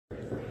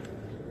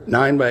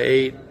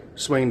9x8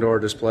 swing door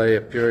display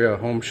at Peoria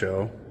Home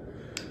Show.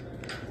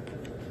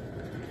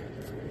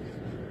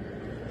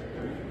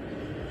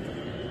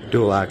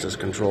 Dual axis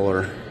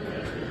controller.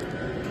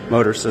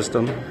 Motor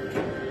system.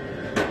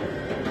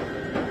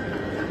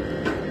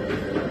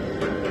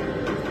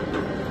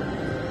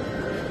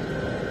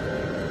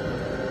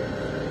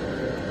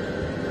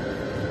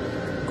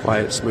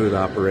 Quiet, smooth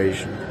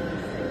operation.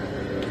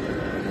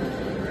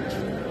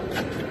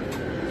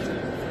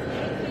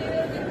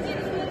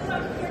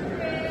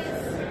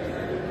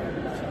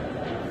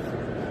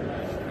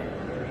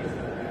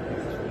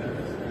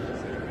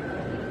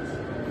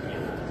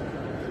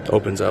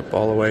 Opens up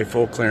all the way,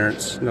 full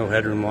clearance, no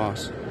headroom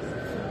loss.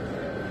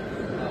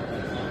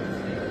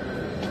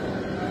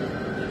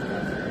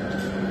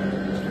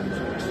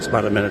 It's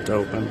about a minute to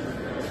open.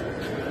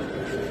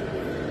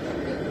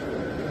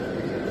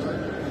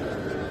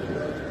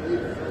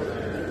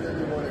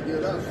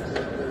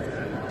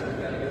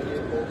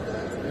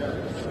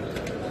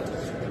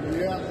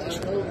 Yeah, I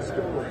know the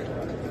story.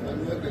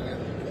 I'm looking at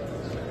it.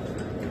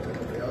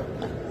 Yep.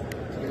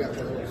 We got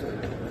the whole thing.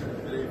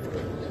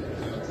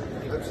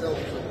 Let's sell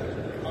it.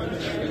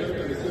 As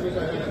soon as I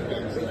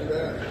have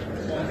that.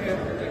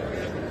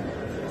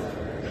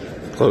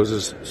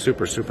 Closes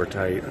super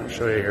tight. I'll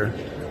show you here.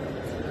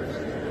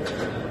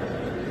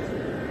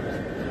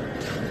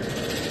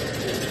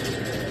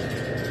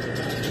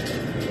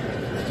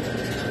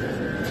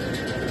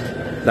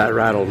 That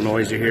rattled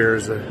noise you hear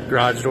is the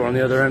garage door on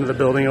the other end of the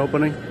building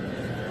opening.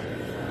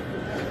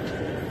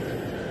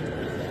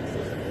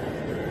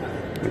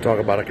 We talk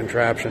about a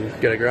contraption,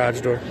 get a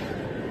garage door.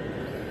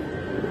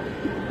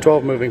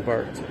 12 moving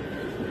parts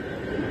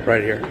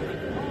right here.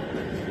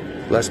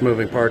 Less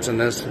moving parts in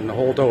this and the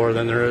whole door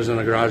than there is in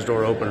a garage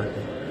door opener.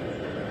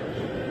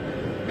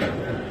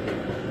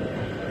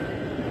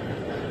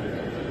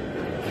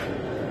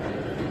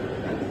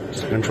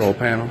 It's a control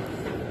panel.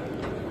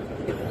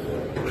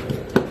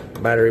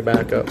 Battery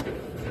backup.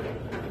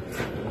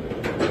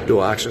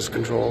 Dual axis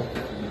control.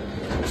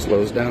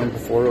 Slows down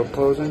before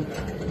closing.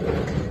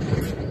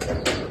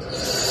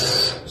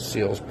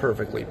 Seals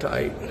perfectly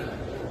tight.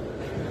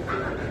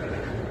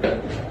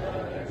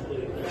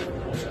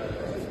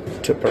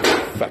 To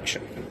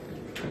perfection.